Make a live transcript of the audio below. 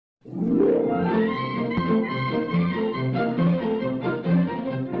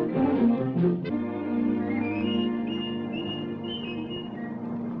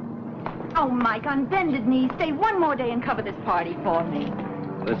Oh, Mike, on bended knees, stay one more day and cover this party for me.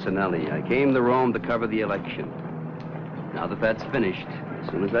 Listen, Ellie, I came to Rome to cover the election. Now that that's finished, as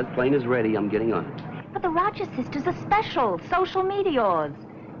soon as that plane is ready, I'm getting on it. But the Rogers sisters are special, social meteors.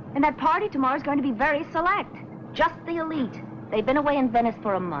 And that party tomorrow is going to be very select. Just the elite. They've been away in Venice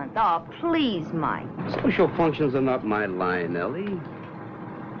for a month. Oh, please, Mike. Social functions are not my line, Ellie.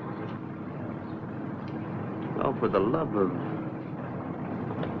 Oh, for the love of...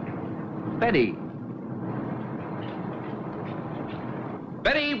 Betty!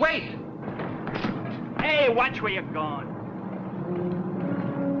 Betty, wait! Hey, watch where you're going.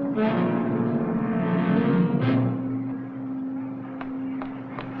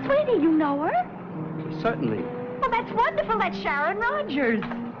 Sweetie, you know her? Certainly. Well, that's wonderful. That's Sharon Rogers.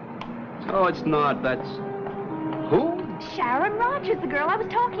 Oh, it's not. That's... Who? Sharon Rogers, the girl I was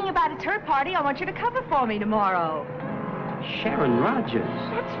talking about. It's her party. I want you to cover for me tomorrow. Sharon Rogers.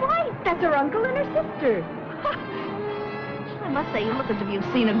 That's right. That's her uncle and her sister. I must say, you look as if you've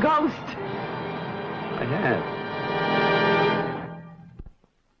seen a ghost. I have.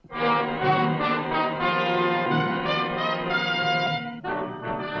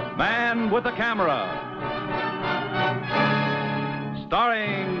 Man with a Camera,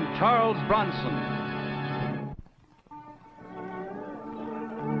 starring Charles Bronson.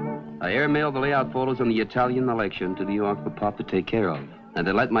 I airmailed the layout photos on the Italian election to New York for Pop to take care of. And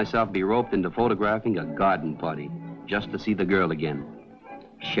I let myself be roped into photographing a garden party, just to see the girl again.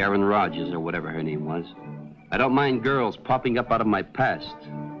 Sharon Rogers, or whatever her name was. I don't mind girls popping up out of my past,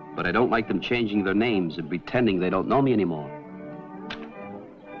 but I don't like them changing their names and pretending they don't know me anymore.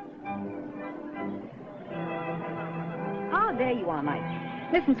 Oh, there you are, Mike.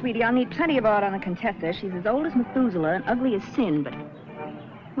 Listen, sweetie, I'll need plenty of art on the Contessa. She's as old as Methuselah and ugly as sin, but...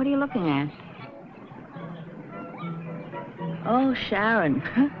 What are you looking at? Oh, Sharon.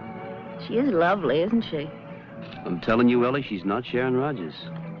 She is lovely, isn't she? I'm telling you, Ellie, she's not Sharon Rogers.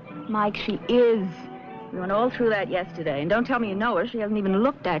 Mike, she is. We went all through that yesterday. And don't tell me you know her. She hasn't even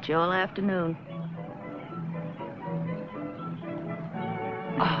looked at you all afternoon.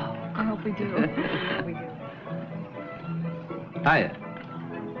 Oh, I hope we do. I hope we do. Hiya.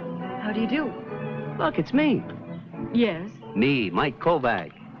 How do you do? Look, it's me. Yes. Me, Mike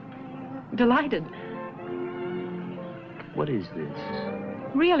Kovac. Delighted. What is this?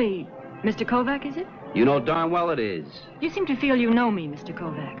 Really, Mr. Kovac, is it? You know darn well it is. You seem to feel you know me, Mr.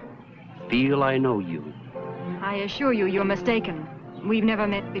 Kovac. Feel I know you. I assure you, you're mistaken. We've never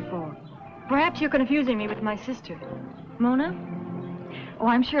met before. Perhaps you're confusing me with my sister. Mona? Oh,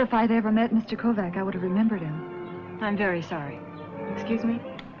 I'm sure if I'd ever met Mr. Kovac, I would have remembered him. I'm very sorry. Excuse me?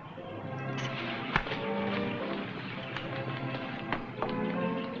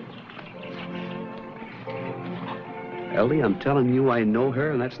 Ellie, I'm telling you I know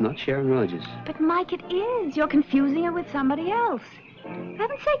her, and that's not Sharon Rogers. But, Mike, it is. You're confusing her with somebody else. For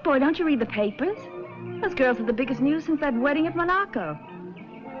heaven's sake, boy, don't you read the papers? Those girls are the biggest news since that wedding at Monaco.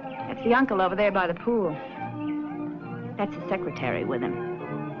 That's the uncle over there by the pool. That's his secretary with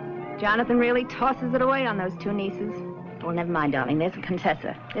him. Jonathan really tosses it away on those two nieces. Well, never mind, darling. There's the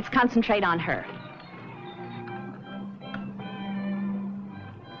Contessa. Let's concentrate on her.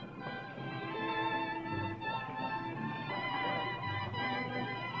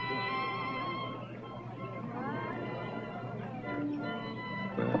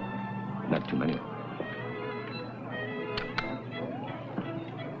 Not too many.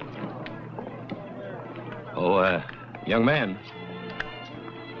 Oh, young man.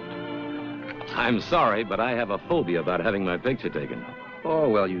 I'm sorry, but I have a phobia about having my picture taken. Oh,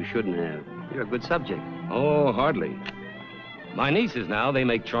 well, you shouldn't have. You're a good subject. Oh, hardly. My nieces now, they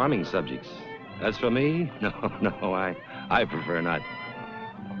make charming subjects. As for me, no, I prefer not.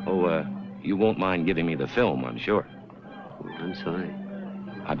 Oh, you won't mind giving me the film, I'm sure. Oh, I'm sorry.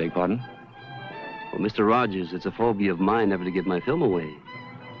 I beg pardon? Well, Mr. Rogers, it's a phobia of mine never to give my film away.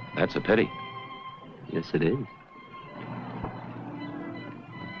 That's a pity. Yes, it is.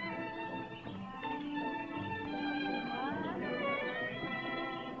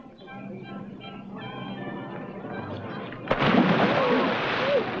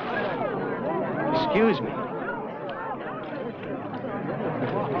 Excuse me.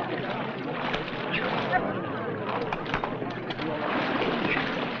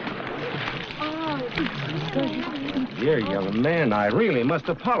 Dear young man, I really must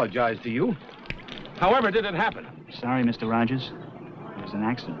apologize to you. However did it happen? Sorry, Mr. Rogers. It was an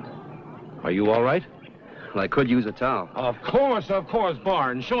accident. Are you all right? Well, I could use a towel. Of course,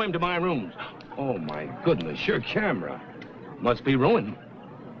 Barnes. Show him to my rooms. Oh, my goodness, your camera must be ruined.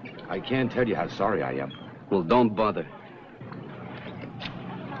 I can't tell you how sorry I am. Well, don't bother.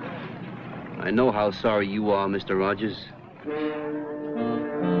 I know how sorry you are, Mr. Rogers.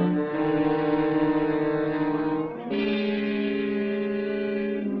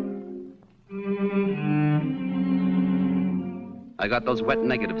 I got those wet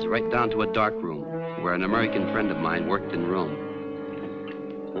negatives right down to a dark room where an American friend of mine worked in Rome.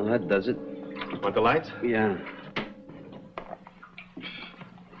 Oh, that does it. Want the lights? Yeah.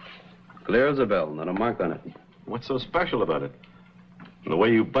 Clear as a bell, not a mark on it. What's so special about it? And the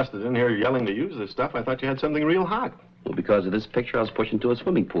way you busted in here yelling to use this stuff, I thought you had something real hot. Well, because of this picture, I was pushed into a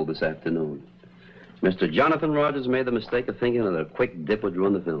swimming pool this afternoon. Mr. Jonathan Rogers made the mistake of thinking that a quick dip would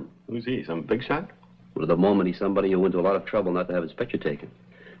ruin the film. Who's he, some big shot? Well, at the moment, he's somebody who went to a lot of trouble not to have his picture taken.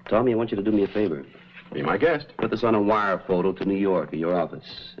 Tommy, I want you to do me a favor. Be my guest. Put this on a wire photo to New York at your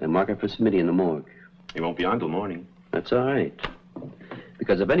office and mark it for Smitty in the morgue. He won't be on till morning. That's all right.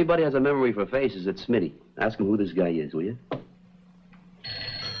 Because if anybody has a memory for faces, it's Smitty. Ask him who this guy is, will you?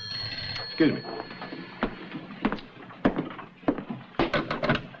 Excuse me.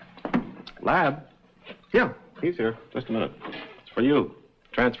 Lab? Yeah, he's here. Just a minute. It's for you.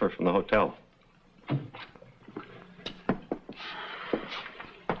 Transfer from the hotel.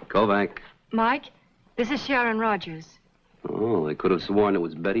 Kovac. Mike, this is Sharon Rogers. Oh, I could have sworn it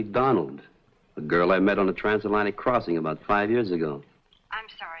was Betty Donald, the girl I met on the transatlantic crossing about 5 years ago. I'm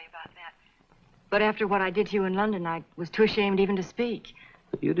sorry about that. But after what I did to you in London, I was too ashamed even to speak.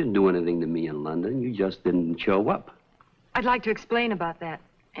 You didn't do anything to me in London. You just didn't show up. I'd like to explain about that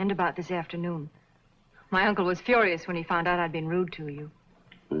and about this afternoon. My uncle was furious when he found out I'd been rude to you.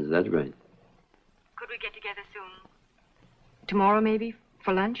 Is that right? Could we get together soon? Tomorrow, maybe,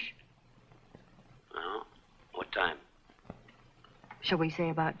 for lunch? Oh, what time? Shall we say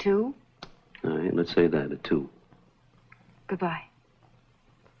about 2? All right, let's say that at 2. Goodbye.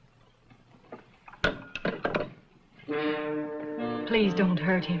 Please don't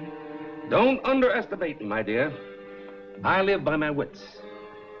hurt him. Don't underestimate me, my dear. I live by my wits.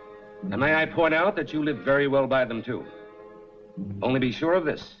 And may I point out that you live very well by them, too. Only be sure of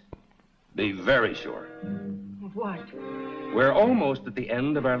this. Be very sure. Of what? We're almost at the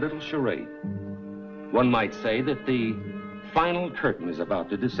end of our little charade. One might say that the final curtain is about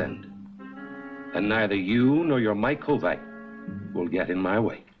to descend. And neither you nor your Mike Kovac will get in my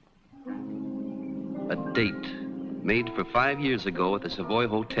way. A date made for 5 years ago at the Savoy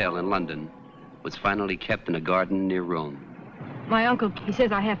Hotel in London was finally kept in a garden near Rome. My uncle, he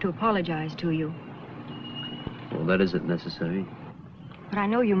says I have to apologize to you. Well, that isn't necessary. But I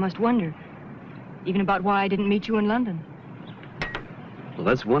know you must wonder, even about why I didn't meet you in London. Well,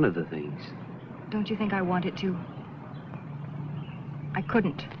 that's one of the things. Don't you think I wanted to? I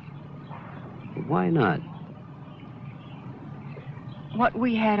couldn't. Why not? What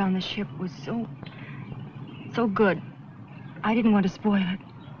we had on the ship was so good. I didn't want to spoil it.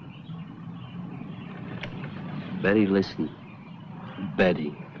 Betty, listen.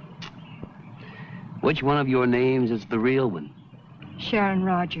 Betty. Which one of your names is the real one? Sharon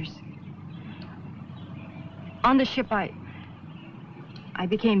Rogers. On the ship, I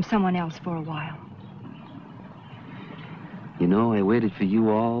became someone else for a while. You know, I waited for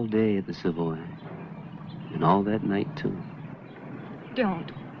you all day at the Savoy. And all that night, too.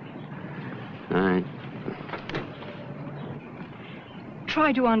 Don't. All right.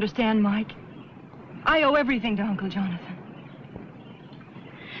 Try to understand, Mike. I owe everything to Uncle Jonathan.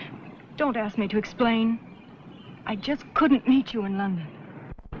 Don't ask me to explain. I just couldn't meet you in London.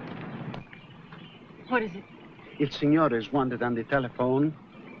 What is it? Il signore is wanted on the telephone.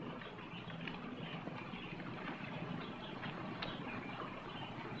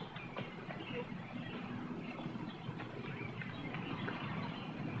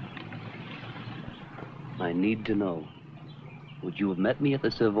 I need to know. Would you have met me at the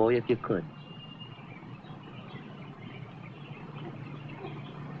Savoy if you could?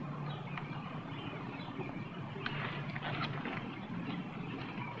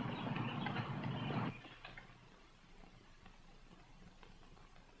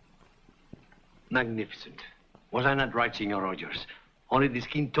 Magnificent. Was I not right, Signor Rogers? Only the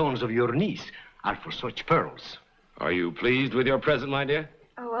skin tones of your niece are for such pearls. Are you pleased with your present, my dear?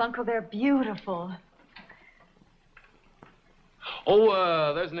 Oh, Uncle, they're beautiful.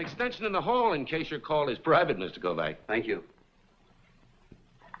 Oh, there's an extension in the hall in case your call is private, Mr. Kovac. Thank you.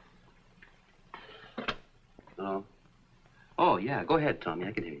 Hello? Oh, yeah, go ahead, Tommy.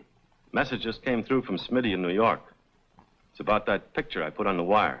 I can hear you. Message just came through from Smitty in New York. It's about that picture I put on the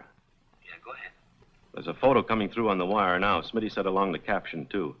wire. Yeah, go ahead. There's a photo coming through on the wire now. Smitty said along the caption,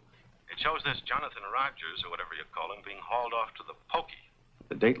 too. It shows this Jonathan Rogers, or whatever you call him, being hauled off to the pokey.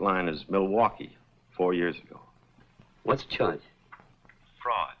 The date line is Milwaukee, 4 years ago. What's the charge?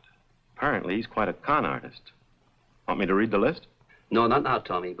 Fraud. Apparently, he's quite a con artist. Want me to read the list? No, not now,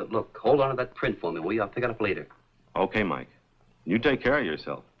 Tommy. But look, hold on to that print for me, will you? I'll pick it up later. Okay, Mike. You take care of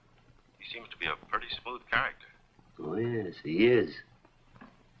yourself. He seems to be a pretty smooth character. Oh, yes, he is.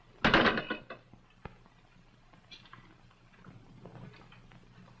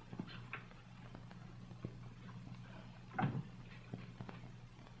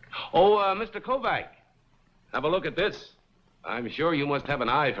 Oh, Mr. Kovac, have a look at this. I'm sure you must have an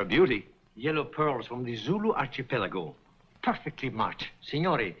eye for beauty. Yellow pearls from the Zulu archipelago. Perfectly matched.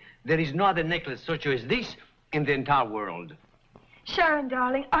 Signore, there is no other necklace such as this in the entire world. Sharon,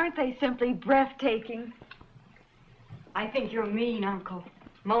 darling, aren't they simply breathtaking? I think you're mean, Uncle.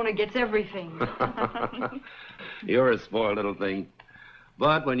 Mona gets everything. You're a spoiled little thing.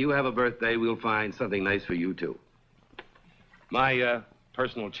 But when you have a birthday, we'll find something nice for you, too. My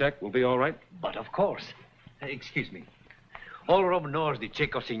personal check will be all right? But of course. Excuse me. All Rome knows the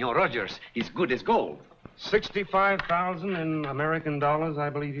check of Senor Rogers is good as gold. 65,000 in American dollars, I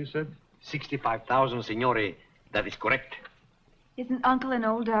believe you said? 65,000, Signore. That is correct. Isn't Uncle an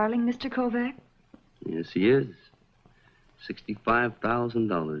old darling, Mr. Kovac? Yes, he is.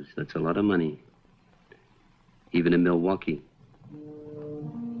 $65,000. That's a lot of money. Even in Milwaukee.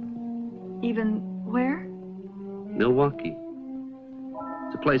 Even where? Milwaukee.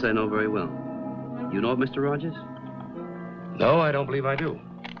 It's a place I know very well. You know of Mr. Rogers? No, I don't believe I do.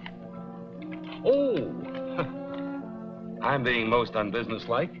 Oh! I'm being most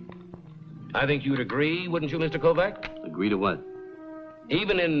unbusinesslike. I think you'd agree, wouldn't you, Mr. Kovac? Agree to what?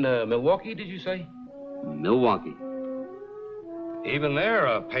 Even in Milwaukee, did you say? Milwaukee. Even there,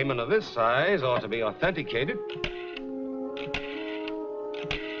 a payment of this size ought to be authenticated.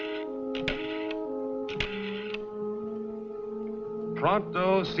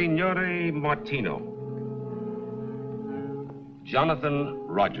 Pronto, Signore Martino. Jonathan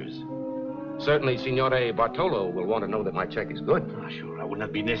Rogers. Certainly, Signore Bartolo will want to know that my check is good. Ah, sure. That would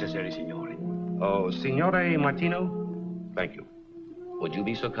not be necessary, Signore. Oh, Signore Martino? Thank you. Would you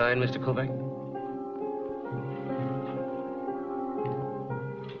be so kind, Mr. Kovac?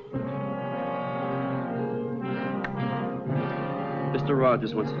 Mr.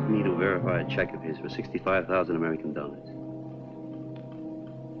 Rogers wants me to verify a check of his for 65,000 American dollars.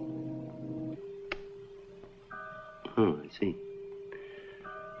 Oh, I see.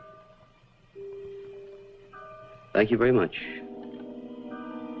 Thank you very much.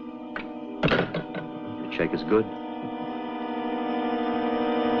 Your check is good.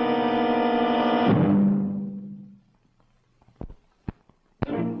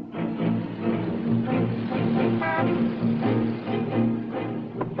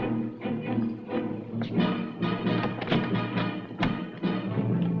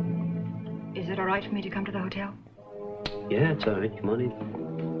 Is it all right for me to come to the hotel? Yeah, it's all right. Come on in.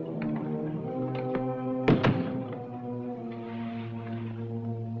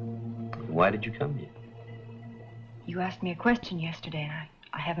 Why did you come here? You asked me a question yesterday, and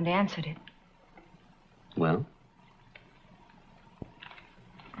I haven't answered it. Well?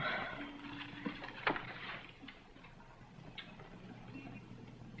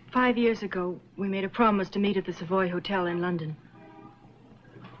 "5 years ago, we made a promise to meet at the Savoy Hotel in London.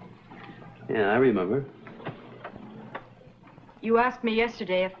 Yeah, I remember. You asked me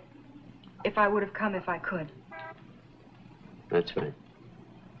yesterday if I would have come if I could. That's right.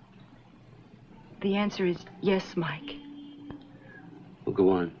 The answer is yes, Mike. Well, go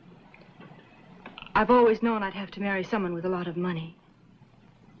on. I've always known I'd have to marry someone with a lot of money.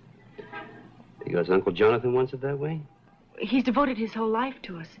 Because Uncle Jonathan wants it that way? He's devoted his whole life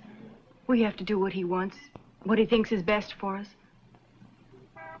to us. We have to do what he wants, what he thinks is best for us.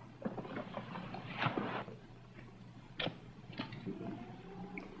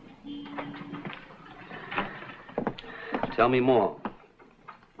 Tell me more.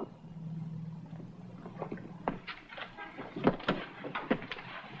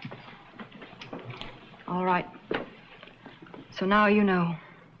 All right. So now you know.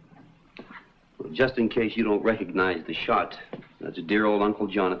 Well, just in case you don't recognize the shot, that's dear old Uncle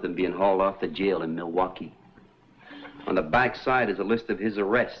Jonathan being hauled off to jail in Milwaukee. On the back side is a list of his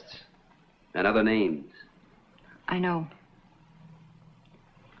arrests and other names. I know.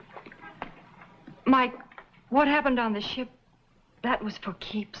 Mike, what happened on the ship, that was for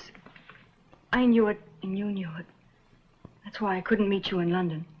keeps. I knew it, and you knew it. That's why I couldn't meet you in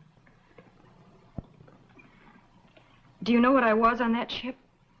London. Do you know what I was on that ship?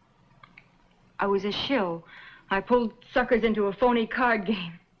 I was a shill. I pulled suckers into a phony card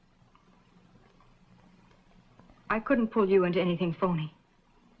game. I couldn't pull you into anything phony.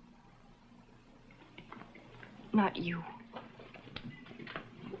 Not you.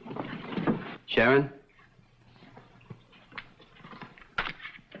 Sharon?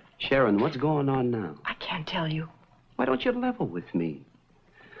 Sharon, what's going on now? I can't tell you. Why don't you level with me?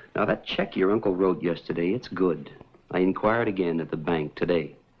 Now, that check your uncle wrote yesterday, it's good. I inquired again at the bank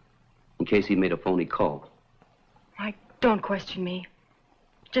today, in case he made a phony call. Mike, don't question me.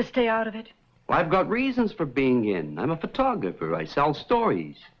 Just stay out of it. Well, I've got reasons for being in. I'm a photographer. I sell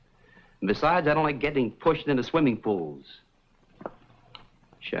stories. And besides, I don't like getting pushed into swimming pools.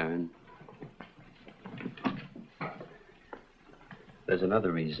 Sharon. There's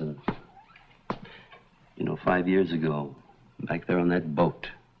another reason. You know, 5 years ago, back there on that boat,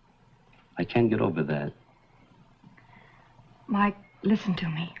 I can't get over that. Mike, listen to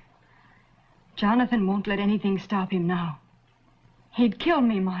me. Jonathan won't let anything stop him now. He'd kill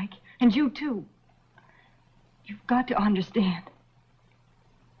me, Mike, and you too. You've got to understand.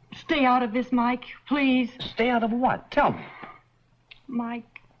 Stay out of this, Mike, please. Stay out of what? Tell me.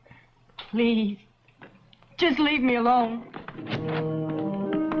 Mike, please. Just leave me alone.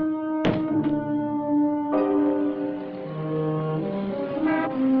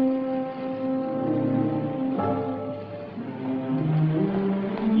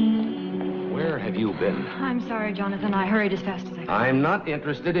 Where have you been? I'm sorry, Jonathan. I hurried as fast as I could. I'm not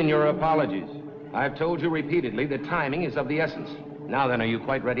interested in your apologies. I've told you repeatedly that timing is of the essence. Now then, are you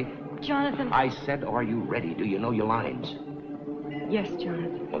quite ready? Jonathan. I said, are you ready? Do you know your lines? Yes,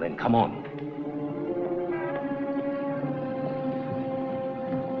 Jonathan. Well, then, come on.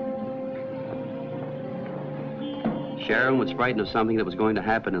 Sharon was frightened of something that was going to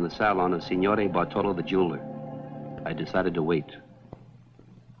happen in the salon of Signore Bartolo the jeweler. I decided to wait.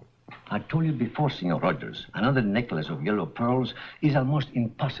 I told you before, Signor Rogers, another necklace of yellow pearls is almost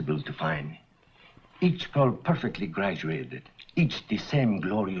impossible to find. Each pearl perfectly graduated, each the same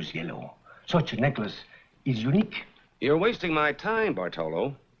glorious yellow. Such a necklace is unique. You're wasting my time,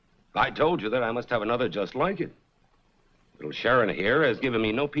 Bartolo. I told you that I must have another just like it. Little Sharon here has given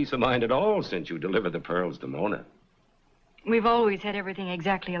me no peace of mind at all since you delivered the pearls to Mona. We've always had everything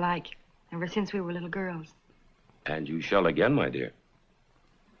exactly alike, ever since we were little girls. And you shall again, my dear.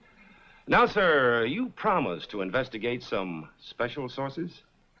 Now, sir, you promised to investigate some special sources?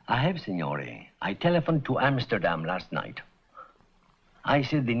 I have, Signore. I telephoned to Amsterdam last night. I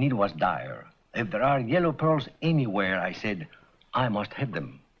said the need was dire. If there are yellow pearls anywhere, I said, I must have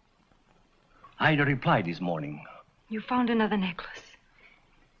them. I replied this morning. You found another necklace.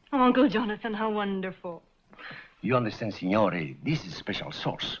 Oh, Uncle Jonathan, how wonderful. You understand, Signore, this is a special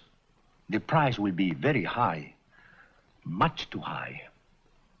source. The price will be very high. Much too high.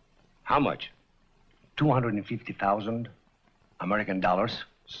 How much? 250,000 American dollars.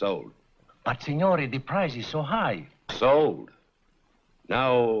 Sold. But, Signore, the price is so high. Sold.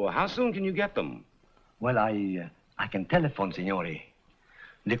 Now, how soon can you get them? Well, I can telephone, Signore.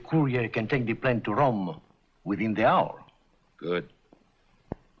 The courier can take the plane to Rome within the hour. Good.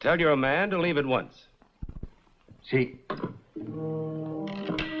 Tell your man to leave at once. Sì.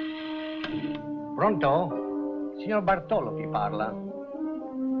 Pronto? Signor Bartolo chi parla?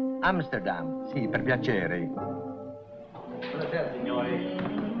 Amsterdam, sì, per piacere. Buonasera, signori.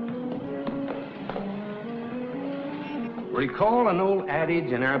 Recall an old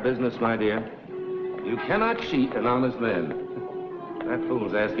adage in our business, my dear. You cannot cheat an honest man. That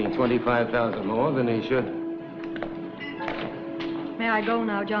fool's asking 25,000 more than he should. May I go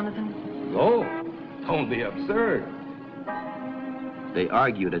now, Jonathan? Go? Don't be absurd. They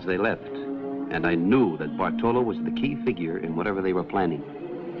argued as they left, and I knew that Bartolo was the key figure in whatever they were planning.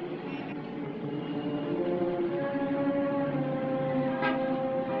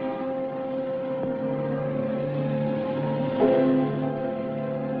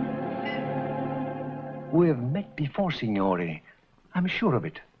 We have met before, Signore. I'm sure of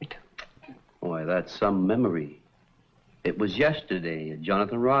it. Why, that's some memory. It was yesterday at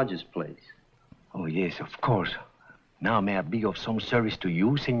Jonathan Rogers' place. Oh, yes, of course. Now, may I be of some service to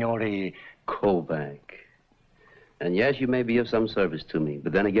you, Signore Kovac. And yes, you may be of some service to me,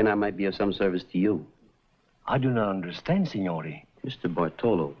 but then again, I might be of some service to you. I do not understand, Signore. Mr.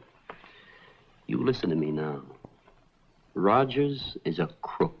 Bartolo, you listen to me now. Rogers is a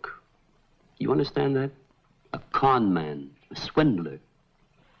crook. You understand that? A con man, a swindler.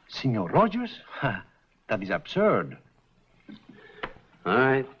 Signor Rogers? Ha, that is absurd. All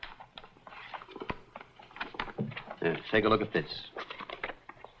right. Here, take a look at this.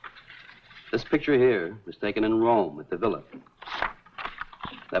 This picture here was taken in Rome at the villa.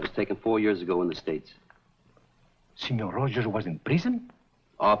 That was taken 4 years ago in the States. Senor Rogers was in prison?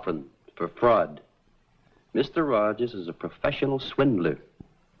 Often, for fraud. Mr. Rogers is a professional swindler.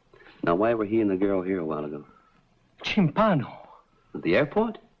 Now, why were he and the girl here a while ago? Chimpano. At the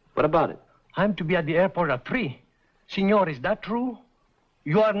airport? What about it? I'm to be at the airport at 3. Senor, is that true?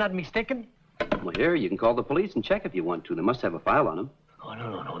 You are not mistaken? Well, here, you can call the police and check if you want to. They must have a file on him. Oh,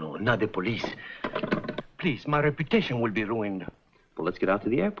 no, not the police. Please, my reputation will be ruined. Well, let's get out to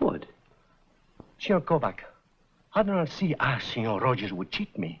the airport. Senor Kovac, I do not see how Senor Rogers would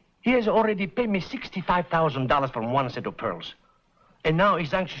cheat me. He has already paid me $65,000 for one set of pearls. And now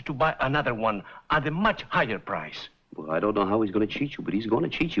he's anxious to buy another one at a much higher price. Well, I don't know how he's going to cheat you, but he's going to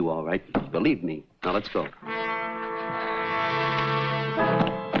cheat you all right. Believe me. Now, let's go.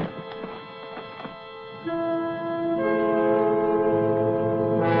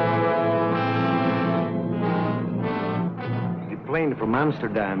 The plane from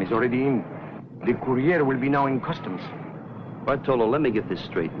Amsterdam is already in. The courier will be now in customs. Bartolo, let me get this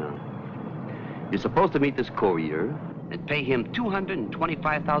straight now. You're supposed to meet this courier and pay him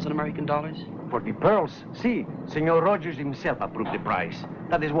 225,000 American dollars? For the pearls? See, Senor Rogers himself approved the price.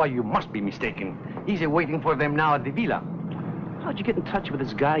 That is why you must be mistaken. He's waiting for them now at the villa. How'd you get in touch with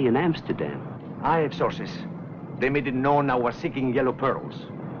this guy in Amsterdam? I have sources. They made it known I was seeking yellow pearls.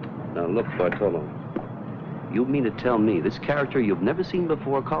 Now, look, Bartolo. You mean to tell me this character you've never seen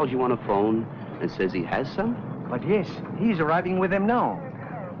before calls you on a phone and says he has some? But yes, he's arriving with them now.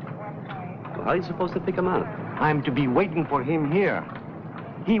 Well, how are you supposed to pick him out? I'm to be waiting for him here.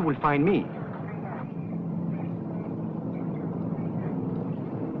 He will find me.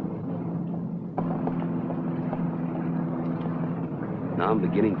 Now I'm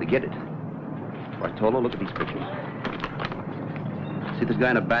beginning to get it. Bartolo, look at these pictures. See this guy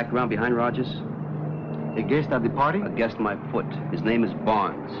in the background behind Rogers? A guest at the party? A guest my foot. His name is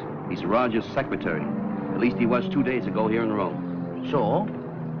Barnes. He's Rogers' secretary. At least he was 2 days ago here in Rome. So?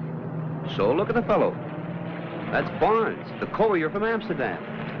 So look at the fellow. That's Barnes, the courier from Amsterdam.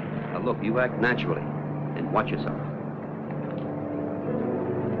 Now look, you act naturally and watch yourself.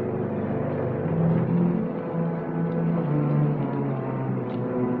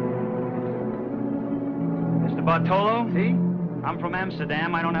 Mr. Bartolo? See? I'm from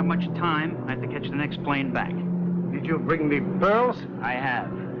Amsterdam. I don't have much time. I have to catch the next plane back. Did you bring the pearls? I have.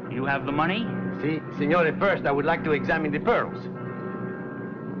 You have the money? See, Signore, first I would like to examine the pearls.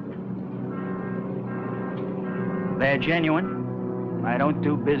 They're genuine. I don't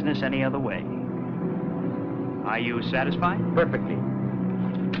do business any other way. Are you satisfied? Perfectly.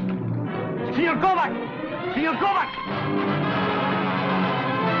 Signor Kovac! Signor Kovac!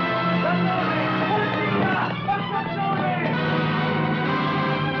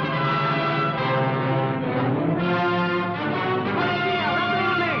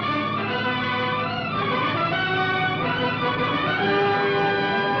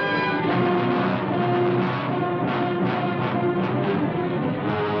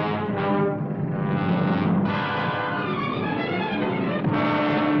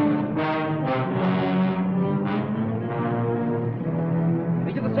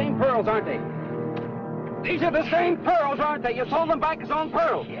 Aren't they? These are the same pearls, aren't they? You sold them back as own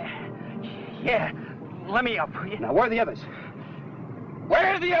pearls. Yeah. Let me up, will you? Now, where are the others?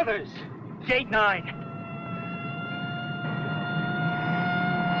 Where are the others? Gate 9.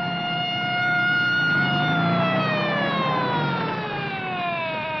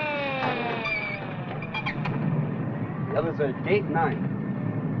 The others are gate 9.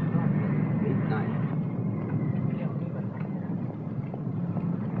 Gate 9.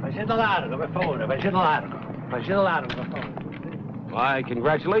 Facendo largo, per favore, facendo largo. Facendo largo, per favore. Why,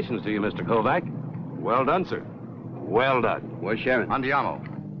 congratulations to you, Mr. Kovac. Well done, sir. Well done. Where's Sharon? Andiamo.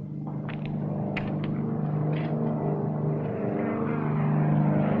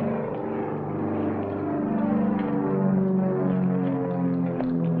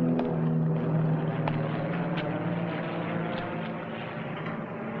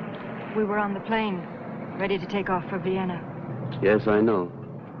 We were on the plane, ready to take off for Vienna. Yes, I know.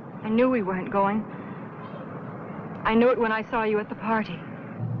 I knew we weren't going. I knew it when I saw you at the party.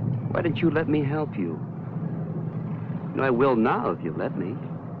 Why didn't you let me help you? You know, I will now if you let me.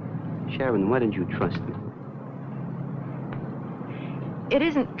 Sharon, why didn't you trust me? It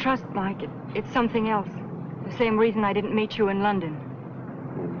isn't trust, Mike. It's something else. The same reason I didn't meet you in London.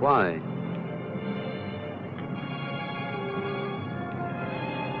 Well, why?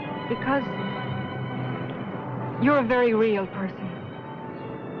 Because you're a very real person.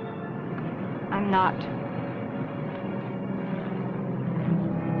 I'm not.